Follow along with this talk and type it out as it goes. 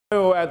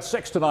At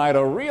 6 tonight,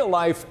 a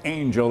real-life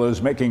angel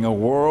is making a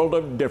world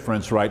of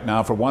difference right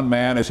now for one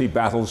man as he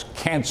battles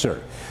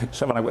cancer.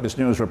 7 Eyewitness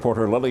News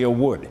reporter Lilia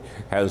Wood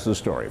has the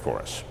story for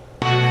us.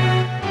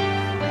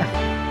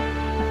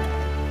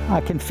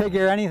 I can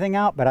figure anything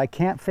out, but I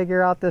can't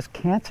figure out this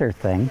cancer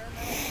thing.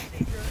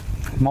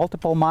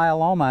 Multiple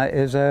myeloma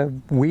is a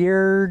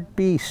weird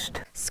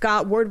beast.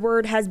 Scott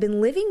Woodward has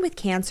been living with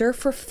cancer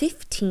for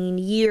 15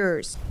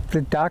 years.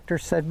 The doctor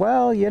said,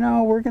 well, you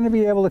know, we're going to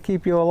be able to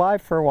keep you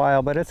alive for a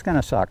while, but it's going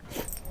to suck.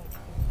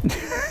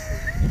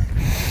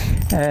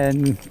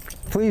 And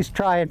please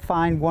try and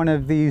find one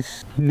of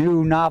these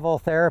new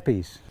novel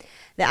therapies.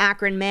 The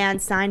Akron man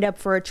signed up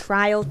for a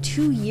trial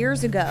 2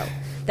 years ago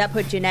that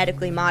put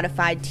genetically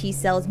modified T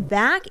cells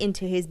back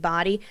into his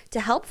body to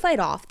help fight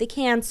off the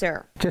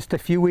cancer. Just a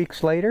few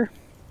weeks later,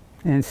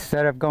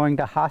 instead of going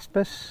to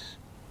hospice,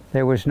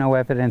 there was no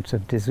evidence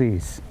of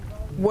disease.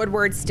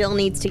 Woodward still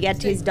needs to get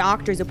to his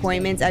doctor's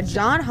appointments at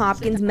Johns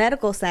Hopkins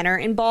Medical Center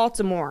in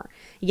Baltimore.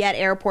 Yet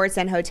airports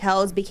and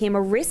hotels became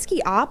a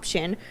risky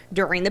option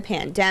during the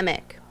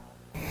pandemic.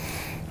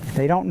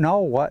 They don't know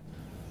what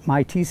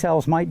my T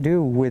cells might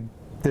do with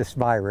this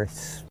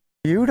virus.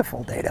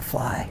 Beautiful day to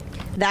fly.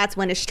 That's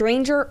when a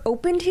stranger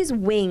opened his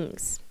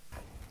wings.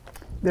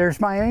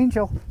 There's my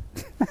angel.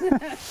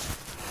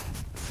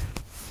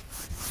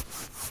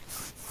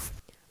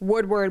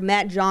 Woodward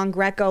met John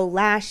Greco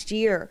last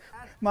year.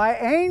 My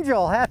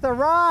angel hath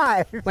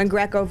arrived. When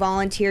Greco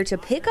volunteered to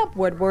pick up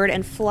Woodward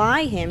and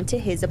fly him to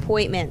his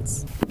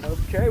appointments.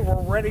 Okay,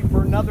 we're ready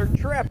for another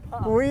trip.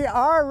 We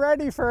are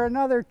ready for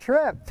another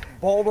trip.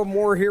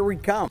 Baltimore, here we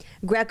come.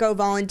 Greco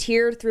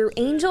volunteered through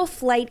Angel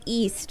Flight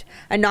East,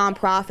 a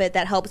nonprofit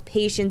that helps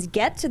patients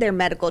get to their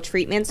medical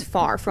treatments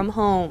far from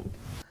home.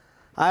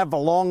 I have a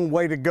long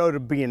way to go to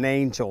be an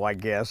angel, I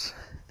guess.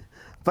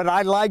 But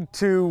I like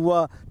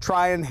to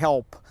try and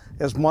help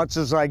as much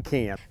as I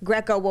can.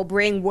 Greco will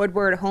bring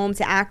Woodward home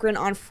to Akron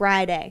on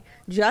Friday,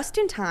 just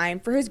in time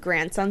for his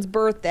grandson's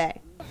birthday.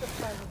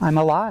 I'm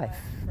alive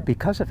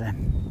because of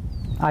him.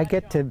 I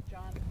get to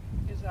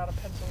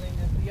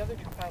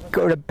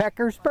go to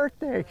Becker's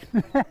birthday.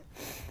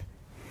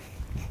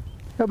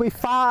 He'll be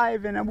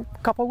 5 in a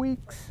couple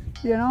weeks.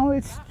 You know,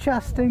 it's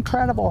just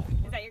incredible.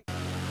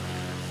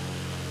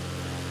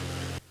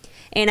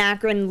 In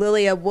Akron,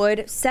 Lilia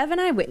Wood, 7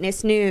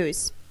 Eyewitness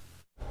News.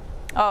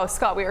 Oh,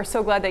 Scott, we are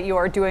so glad that you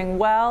are doing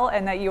well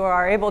and that you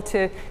are able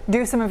to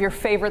do some of your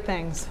favorite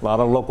things. A lot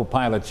of local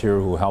pilots here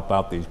who help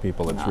out these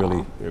people. It's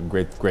really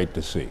great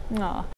to see. Aww.